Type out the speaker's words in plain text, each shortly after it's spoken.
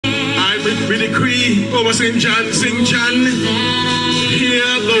we decree over St. John, hear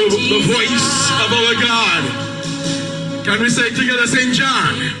the voice of our God. Can we say together, St.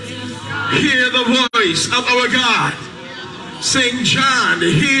 John, hear the voice of our God. St. John,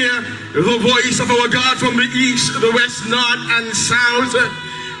 hear the voice of our God from the east, the west, north, and south.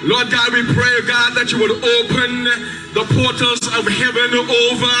 Lord God, we pray, God, that you would open the portals of heaven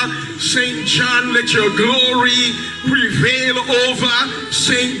over St. John. Let your glory prevail over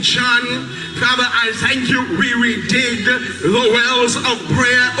St. John. Father, I thank you. We redig the wells of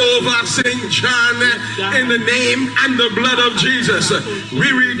prayer over St. John in the name and the blood of Jesus. We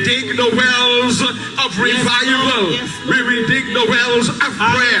redig the wells of revival. We redig the wells of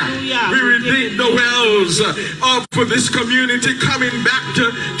prayer. We redig the wells of this community coming back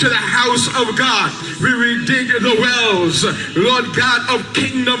to the house of God. We redig the wells, Lord God, of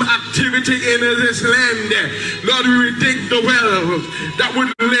kingdom activity in this land. Lord, we redig the wells that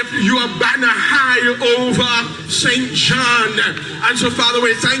would lift your banner high over St. John. And so, Father,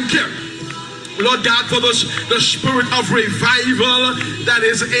 we thank you, Lord God, for the spirit of revival that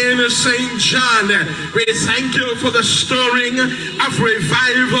is in St. John. We thank you for the stirring of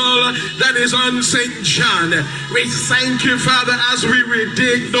revival that is on St. John. We thank you, Father, as we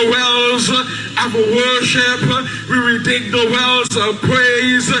redig the wells of worship, we redig the wells of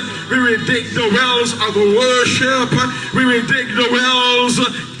praise, we redig the wells of worship, we redig the wells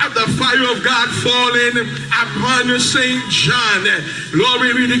of the fire of God falling upon St. John. Lord,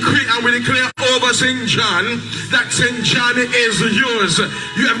 we decree and we declare over St. John that St. John is yours.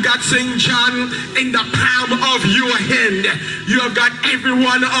 You have got St. John in the palm of your hand. You have got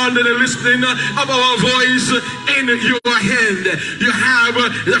everyone under the listening of our voice in your hand. You have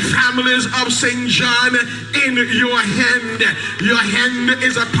the families of St. John in your hand. Your hand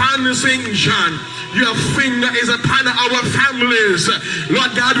is upon St. John. Your finger is upon our families.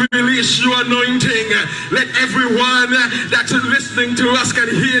 Lord God, release your anointing. Let everyone that's listening to us can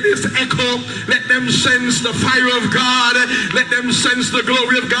hear this echo. Let them sense the fire of God. Let them sense the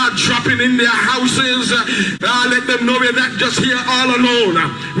glory of God dropping in their houses. Let them know we're not just here all alone.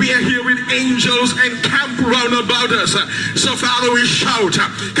 We are here with angels encamped round about us. So, Father, we shout.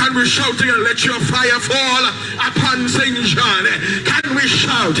 Can we shout together? Let your fire fall upon St. John. Can we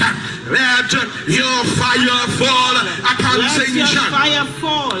shout? Let your fire fall upon St. John.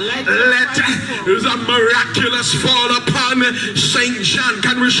 Let the miraculous fall upon St. John.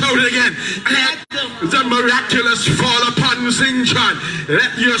 Can we shout it again? Let the miraculous fall upon St. John.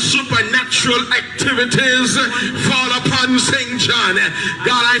 Let your supernatural activities fall upon St. John.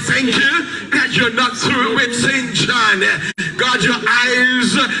 God, I thank you that you're not through with St. John. God, your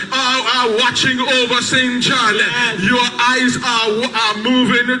eyes are watching over St. John. Your eyes are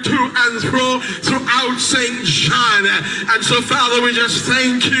moving to and throughout St. John. And so, Father, we just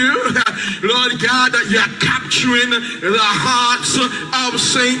thank you, Lord God, that you're capturing the hearts of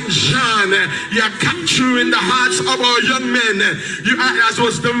St. John. You're capturing the hearts of our young men. You are, as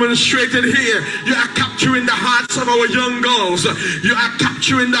was demonstrated here, you are capturing the hearts of our young girls. You are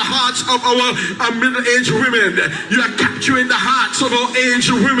capturing the hearts of our middle-aged women. You are capturing the hearts of our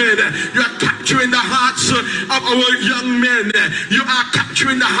aged women. You are capturing the hearts of our young men. You are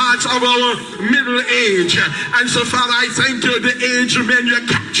capturing the hearts of our middle age. And so, Father, I thank you, the aged men, you're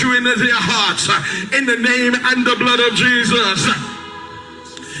capturing their hearts in the name and the blood of Jesus.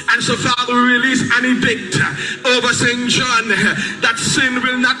 And so, Father, we release an edict over St. John that sin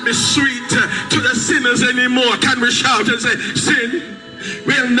will not be sweet to the sinners anymore. Can we shout and say, sin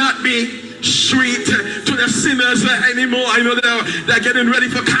will not be sweet to the sinners anymore? I know they're getting ready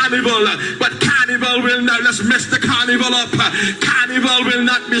for carnival, but carnival will not, let's mess the carnival up. Carnival will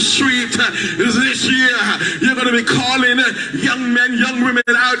not be sweet this year. You're going to be calling young men, young women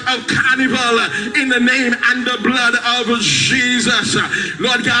out of carnival in the name and the blood of Jesus.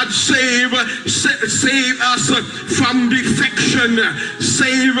 Lord God, save us from defection.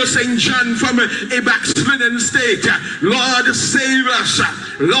 Save St. John from a backslidden state. Lord, save us.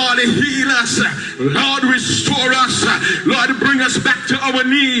 Lord, heal us. Lord, restore us. Lord, bring us back to our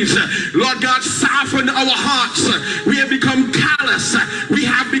knees. Lord God, soften our hearts. We have become callous. We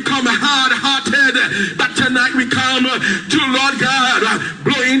have become hard-hearted. But tonight we come to, Lord God,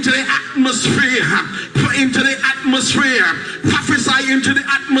 blow into the atmosphere. Blow into the atmosphere. Prophesy into the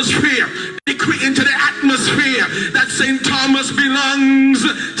atmosphere. Decree into the atmosphere that St. Thomas belongs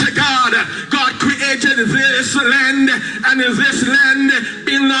to God. God created this land, and this land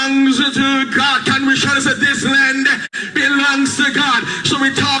belongs to God. Can we shout and say, this land belongs to God? So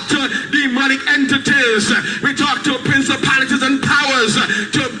we talk to demonic entities, we talk to principalities and powers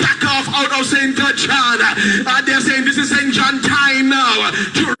to back off out of St. John. They're saying this is St. John time now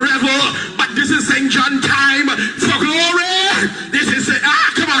to revel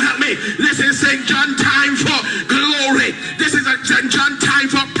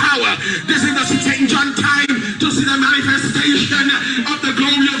the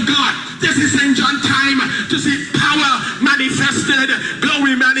glory of God. This is St. John time to see power manifested,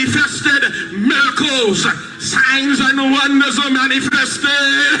 glory manifested, miracles, signs and wonders are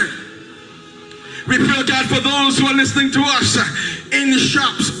manifested. We pray, God, for those who are listening to us in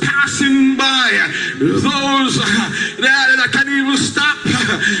shops, passing by, those that can't even stop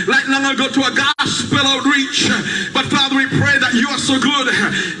like long ago to a gospel outreach. But Father, we pray that you are so good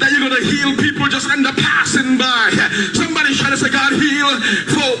that you're going to heal people just under passing by. Somebody try to say, God, heal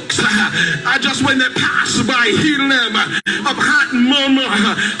folks. Just when they pass by, heal them of heart murmur,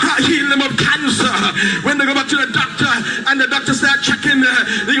 heal them of cancer. When they go back to the doctor and the doctor start checking,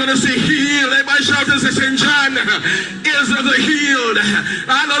 they're going to say heal. Everybody shout and say, St. John is the healed.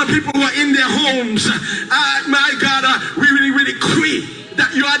 A lot of people who are in their homes, my God, we really decree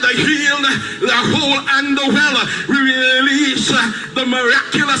that you are the healed, the whole and the well. We release the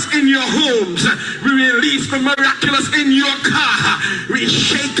miraculous in your homes. We release the miraculous in your car. We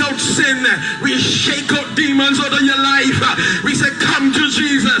shake out sin. We shake out demons out of your life. We say, come to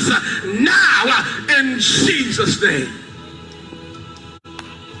Jesus now in Jesus' name.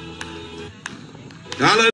 Hallelujah.